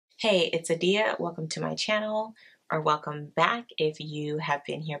Hey, it's ADIA. Welcome to my channel, or welcome back if you have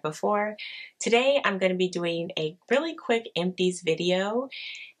been here before. Today I'm going to be doing a really quick empties video,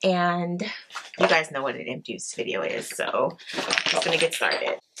 and you guys know what an empties video is, so I'm just going to get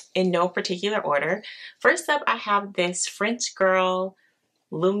started. In no particular order. First up, I have this French Girl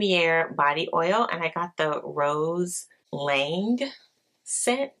Lumiere body oil, and I got the Rose Lang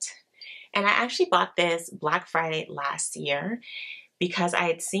scent. And I actually bought this Black Friday last year because I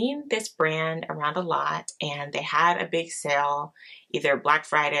had seen this brand around a lot and they had a big sale either Black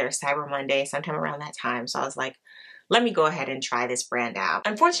Friday or Cyber Monday, sometime around that time. So I was like, let me go ahead and try this brand out.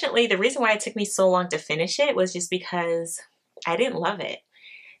 Unfortunately, the reason why it took me so long to finish it was just because I didn't love it.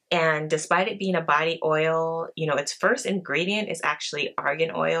 And despite it being a body oil, you know, its first ingredient is actually argan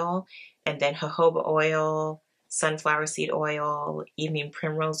oil, and then jojoba oil, sunflower seed oil, evening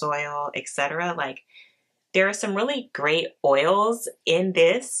primrose oil, etc. Like, there are some really great oils in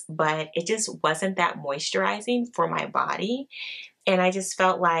this, but it just wasn't that moisturizing for my body. And I just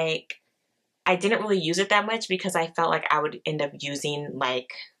felt like I didn't really use it that much because I felt like I would end up using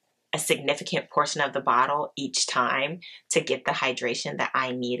like a significant portion of the bottle each time to get the hydration that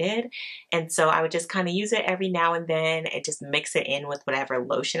I needed. And so I would just kind of use it every now and then and just mix it in with whatever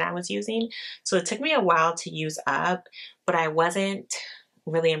lotion I was using. So it took me a while to use up, but I wasn't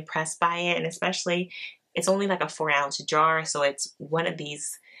really impressed by it. And especially, it's only like a 4-ounce jar, so it's one of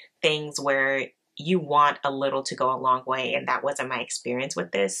these things where you want a little to go a long way, and that wasn't my experience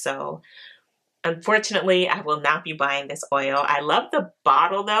with this. So unfortunately, I will not be buying this oil. I love the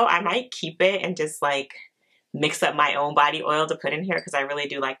bottle though. I might keep it and just like mix up my own body oil to put in here because I really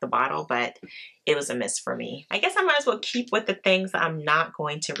do like the bottle, but it was a miss for me. I guess I might as well keep with the things that I'm not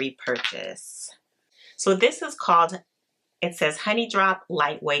going to repurchase. So this is called, it says Honey Drop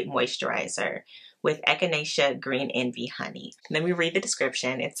Lightweight Moisturizer with Echinacea Green Envy Honey. Let me read the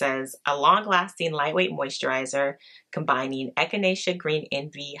description. It says, a long-lasting lightweight moisturizer combining Echinacea Green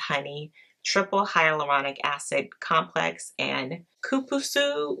Envy Honey, triple hyaluronic acid complex, and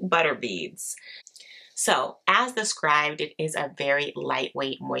cupusu butter beads. So as described, it is a very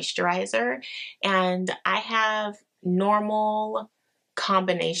lightweight moisturizer, and I have normal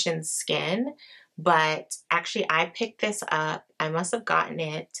combination skin, but actually I picked this up. I must have gotten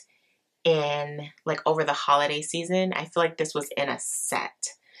it in like over the holiday season. I feel like this was in a set.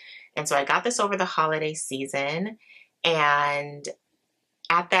 And so I got this over the holiday season, and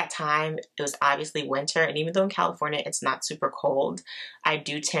at that time it was obviously winter, and even though in California it's not super cold, I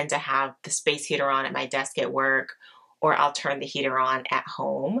do tend to have the space heater on at my desk at work, or I'll turn the heater on at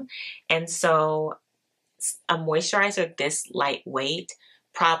home. And so a moisturizer this lightweight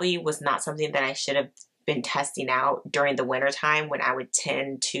probably was not something that I should have been testing out during the winter time when I would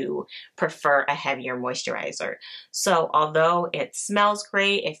tend to prefer a heavier moisturizer. So although it smells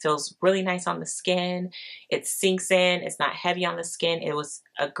great, it feels really nice on the skin, it sinks in, it's not heavy on the skin, it was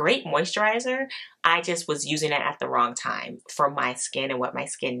a great moisturizer. I just was using it at the wrong time for my skin and what my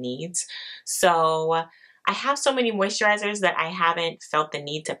skin needs. So I have so many moisturizers that I haven't felt the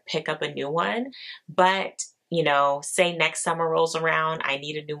need to pick up a new one, but you know, say next summer rolls around, I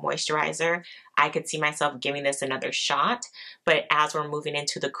need a new moisturizer, I could see myself giving this another shot. But as we're moving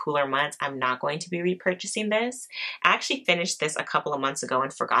into the cooler months, I'm not going to be repurchasing this. I actually finished this a couple of months ago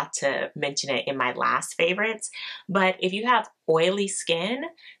and forgot to mention it in my last favorites. But if you have oily skin,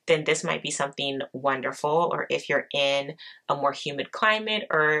 then this might be something wonderful. Or if you're in a more humid climate,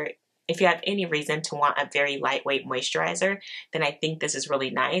 or if you have any reason to want a very lightweight moisturizer, then I think this is really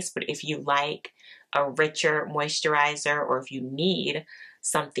nice. But if you like a richer moisturizer, or if you need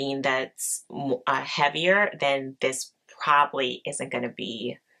something that's heavier, then this probably isn't going to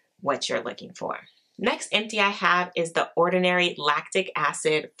be what you're looking for. Next empty I have is the Ordinary Lactic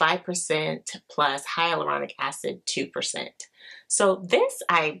Acid 5% plus Hyaluronic Acid 2%. So this,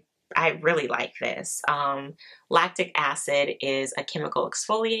 I really like this. Lactic acid is a chemical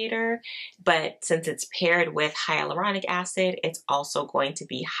exfoliator, but since it's paired with hyaluronic acid, it's also going to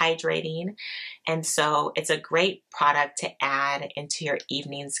be hydrating. And so it's a great product to add into your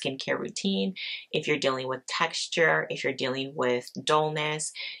evening skincare routine if you're dealing with texture, if you're dealing with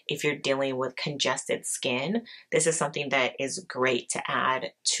dullness, if you're dealing with congested skin. This is something that is great to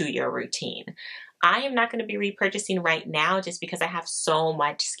add to your routine. I am not going to be repurchasing right now just because I have so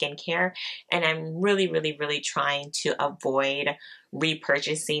much skincare, and I'm really trying to avoid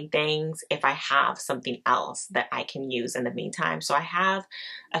repurchasing things if I have something else that I can use in the meantime. So I have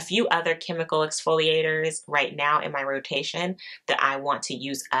a few other chemical exfoliators right now in my rotation that I want to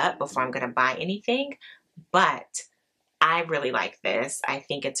use up before I'm going to buy anything, but I really like this. I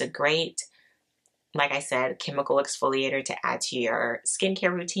think it's a great like I said, chemical exfoliator to add to your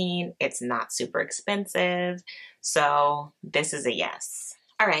skincare routine. It's not super expensive, so this is a yes.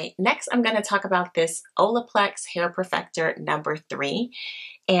 All right, next I'm going to talk about this Olaplex Hair Perfector number 3.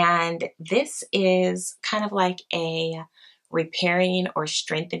 And this is kind of like a repairing or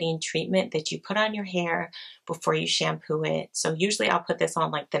strengthening treatment that you put on your hair before you shampoo it. So usually I'll put this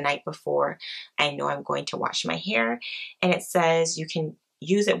on like the night before I know I'm going to wash my hair. And it says you can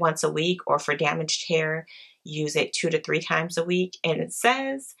use it once a week, or for damaged hair, use it 2 to 3 times a week. And it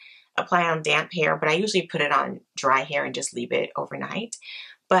says apply on damp hair, but I usually put it on dry hair and just leave it overnight.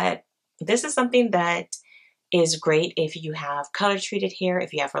 But this is something that is great if you have color treated hair,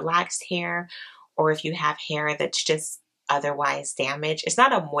 if you have relaxed hair, or if you have hair that's just otherwise damaged. It's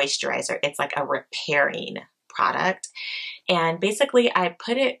not a moisturizer, it's like a repairing product. And basically I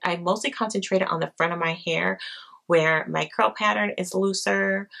mostly concentrate it on the front of my hair where my curl pattern is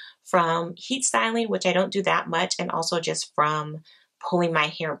looser from heat styling, which I don't do that much, and also just from pulling my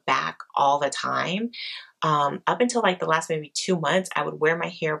hair back all the time. Up until like the last maybe 2 months, I would wear my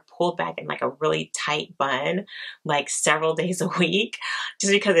hair pulled back in like a really tight bun, like several days a week,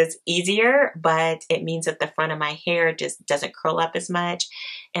 just because it's easier, but it means that the front of my hair just doesn't curl up as much.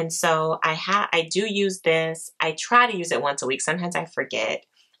 And so I do use this. I try to use it once a week. Sometimes I forget.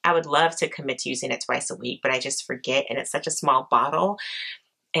 I would love to commit to using it twice a week, but I just forget, and it's such a small bottle,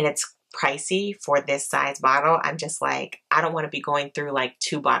 and it's pricey for this size bottle. I'm just like, I don't want to be going through like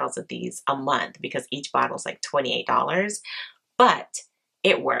 2 bottles of these a month because each bottle is like $28, but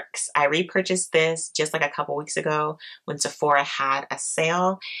it works. I repurchased this just like a couple weeks ago when Sephora had a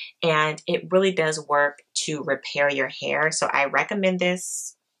sale, and it really does work to repair your hair. So I recommend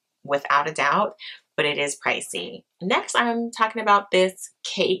this without a doubt, but it is pricey. Next, I'm talking about this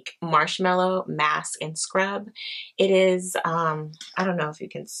Cake Marshmallow Mask and Scrub. It is, I don't know if you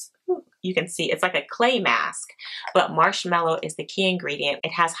can see, it's like a clay mask, but marshmallow is the key ingredient.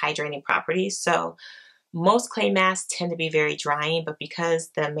 It has hydrating properties. So most clay masks tend to be very drying, but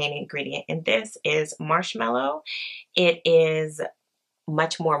because the main ingredient in this is marshmallow, it is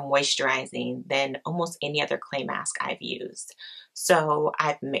much more moisturizing than almost any other clay mask I've used. So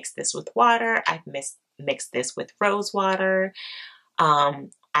I've mixed this with water. I've mixed this with rose water.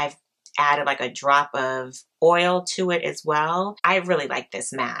 I've added like a drop of oil to it as well. I really like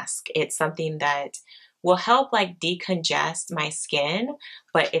this mask. It's something that will help like decongest my skin,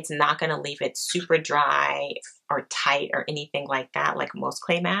 but it's not going to leave it super dry or tight or anything like that, like most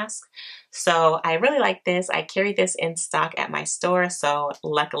clay masks. So I really like this. I carry this in stock at my store, so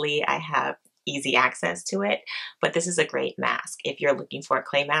luckily I have easy access to it, but this is a great mask if you're looking for a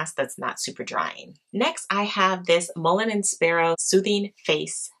clay mask that's not super drying. Next, I have this Mullein Sparrow Soothing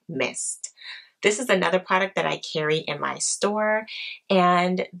Face Mist. This is another product that I carry in my store,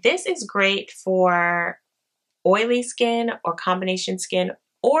 and this is great for oily skin or combination skin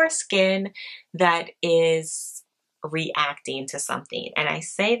or skin that is reacting to something. And I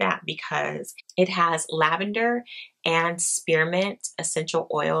say that because it has lavender and spearmint essential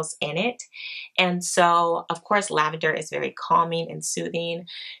oils in it. And so, of course, lavender is very calming and soothing.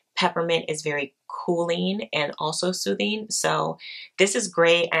 Peppermint is very cooling and also soothing. So this is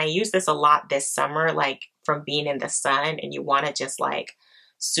great. And I use this a lot this summer, like from being in the sun and you want to just like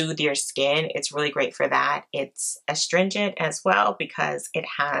soothe your skin. It's really great for that. It's astringent as well because it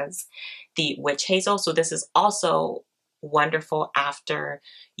has the witch hazel. So this is also wonderful after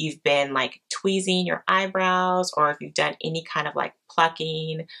you've been like tweezing your eyebrows, or if you've done any kind of like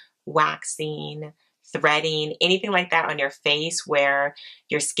plucking, waxing, threading, anything like that on your face where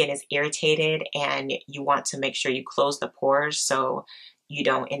your skin is irritated and you want to make sure you close the pores so you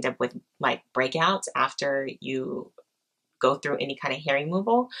don't end up with like breakouts after you go through any kind of hair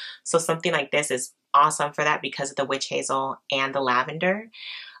removal. So something like this is awesome for that because of the witch hazel and the lavender.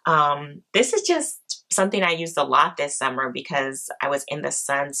 This is just something I used a lot this summer because I was in the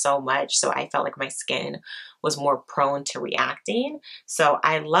sun so much, so I felt like my skin was more prone to reacting. So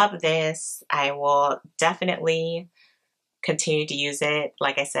I love this. I will definitely continue to use it,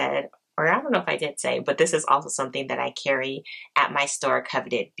 like I said, or I don't know if I did say, but this is also something that I carry at my store,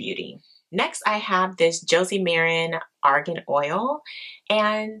 Coveted Beauty. Next, I have this Josie Maran Argan Oil,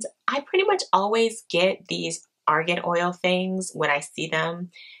 and I pretty much always get these argan oil things when I see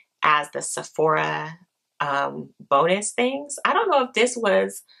them as the Sephora bonus things. I don't know if this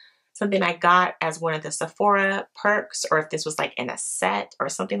was something I got as one of the Sephora perks or if this was like in a set or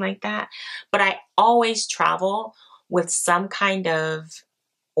something like that, but I always travel with some kind of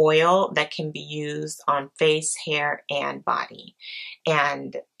oil that can be used on face, hair, and body.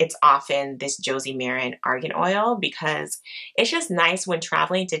 And it's often this Josie Maran argan oil because it's just nice when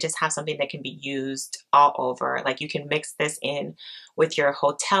traveling to just have something that can be used all over. Like you can mix this in with your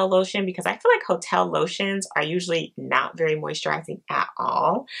hotel lotion because I feel like hotel lotions are usually not very moisturizing at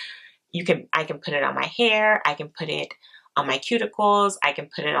all. I can put it on my hair, I can put it on my cuticles, I can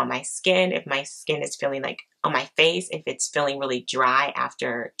put it on my skin if my skin is feeling like, on my face if it's feeling really dry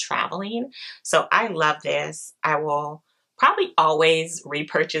after traveling. So I love this. I will probably always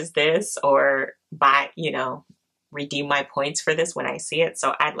repurchase this or buy, redeem my points for this when I see it.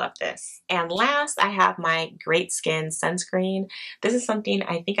 So I love this. And last, I have my Great Skin sunscreen. This is something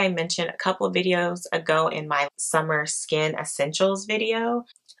I think I mentioned a couple of videos ago in my summer skin essentials video.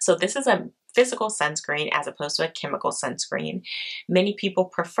 So this is a physical sunscreen as opposed to a chemical sunscreen. Many people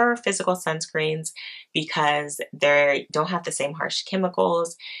prefer physical sunscreens because they don't have the same harsh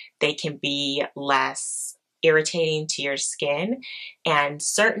chemicals. They can be less irritating to your skin, and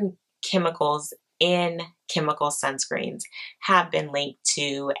certain chemicals in chemical sunscreens have been linked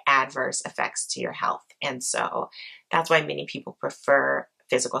to adverse effects to your health. And so that's why many people prefer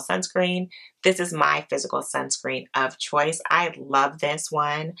physical sunscreen. This is my physical sunscreen of choice. I love this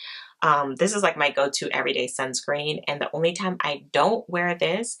one. This is like my go-to everyday sunscreen, and the only time I don't wear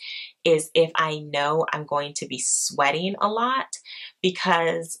this is if I know I'm going to be sweating a lot,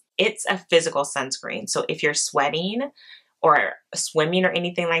 because it's a physical sunscreen. So if you're sweating or swimming or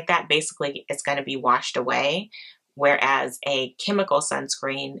anything like that, basically it's going to be washed away, whereas a chemical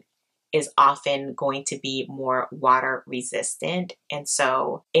sunscreen is often going to be more water resistant. And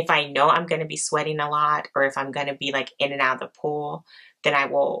so if I know I'm going to be sweating a lot, or if I'm going to be like in and out of the pool, then I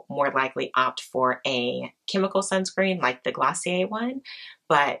will more likely opt for a chemical sunscreen like the Glossier one.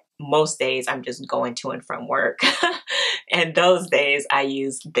 But most days I'm just going to and from work. And those days I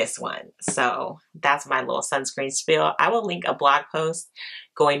use this one. So that's my little sunscreen spiel. I will link a blog post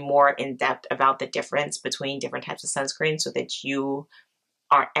going more in depth about the difference between different types of sunscreen so that you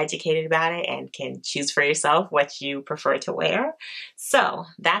are educated about it and can choose for yourself what you prefer to wear. So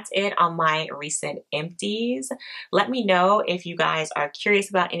that's it on my recent empties. Let me know if you guys are curious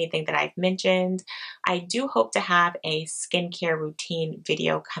about anything that I've mentioned. I do hope to have a skincare routine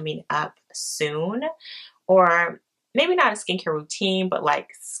video coming up soon, or maybe not a skincare routine, but like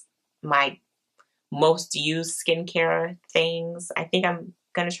my most used skincare things. I think I'm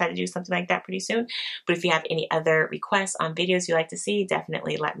going to try to do something like that pretty soon. But if you have any other requests on videos you'd like to see,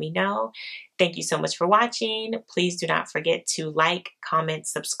 definitely let me know. Thank you so much for watching. Please do not forget to like, comment,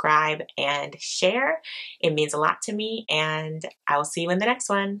 subscribe, and share. It means a lot to me, and I will see you in the next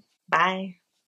one. Bye.